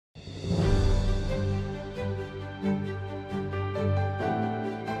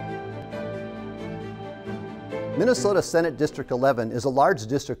Minnesota Senate District 11 is a large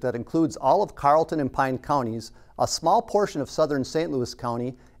district that includes all of Carleton and Pine counties, a small portion of southern St. Louis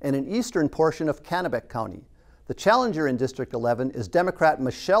County, and an eastern portion of Kennebec County. The challenger in District 11 is Democrat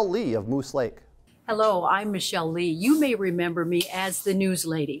Michelle Lee of Moose Lake. Hello, I'm Michelle Lee. You may remember me as the news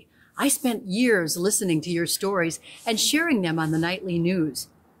lady. I spent years listening to your stories and sharing them on the nightly news.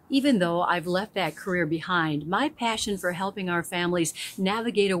 Even though I've left that career behind, my passion for helping our families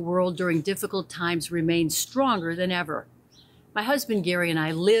navigate a world during difficult times remains stronger than ever. My husband Gary and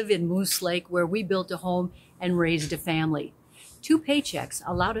I live in Moose Lake, where we built a home and raised a family. 2 paychecks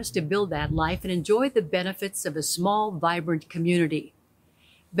allowed us to build that life and enjoy the benefits of a small, vibrant community.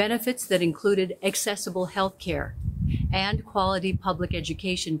 Benefits that included accessible health care and quality public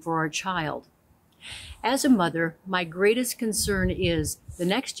education for our child. As a mother, my greatest concern is the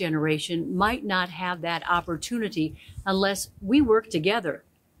next generation might not have that opportunity unless we work together.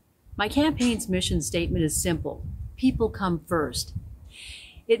 My campaign's mission statement is simple: people come first.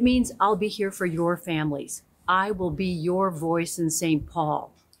 It means I'll be here for your families. I will be your voice in St.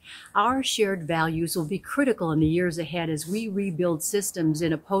 Paul. Our shared values will be critical in the years ahead as we rebuild systems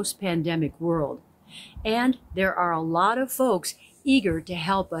in a post-pandemic world. And there are a lot of folks eager to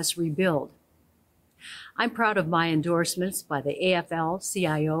help us rebuild. I'm proud of my endorsements by the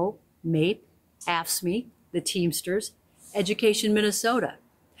AFL-CIO, MAPE, AFSCME, the Teamsters, Education Minnesota,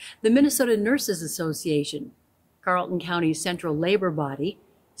 the Minnesota Nurses Association, Carleton County's Central Labor Body,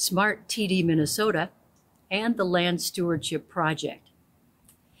 Smart TD Minnesota, and the Land Stewardship Project.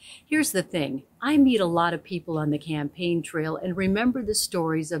 Here's the thing, I meet a lot of people on the campaign trail and remember the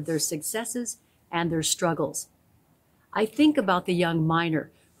stories of their successes and their struggles. I think about the young miner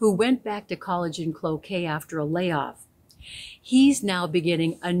who went back to college in Cloquet after a layoff. He's now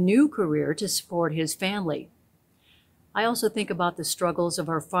beginning a new career to support his family. I also think about the struggles of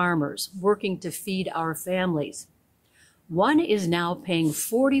our farmers working to feed our families. One is now paying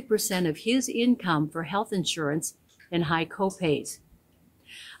 40% of his income for health insurance and high copays.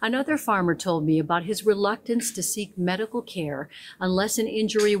 Another farmer told me about his reluctance to seek medical care unless an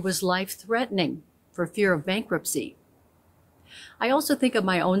injury was life-threatening for fear of bankruptcy. I also think of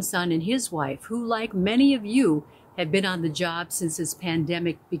my own son and his wife, who, like many of you, have been on the job since this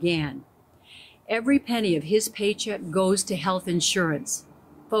pandemic began. Every penny of his paycheck goes to health insurance.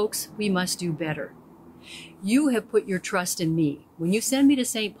 Folks, we must do better. You have put your trust in me. When you send me to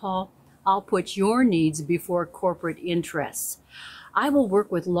St. Paul, I'll put your needs before corporate interests. I will work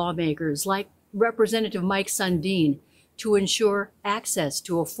with lawmakers like Representative Mike Sundin to ensure access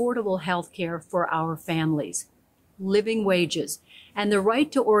to affordable health care for our families, living wages, and the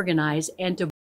right to organize and to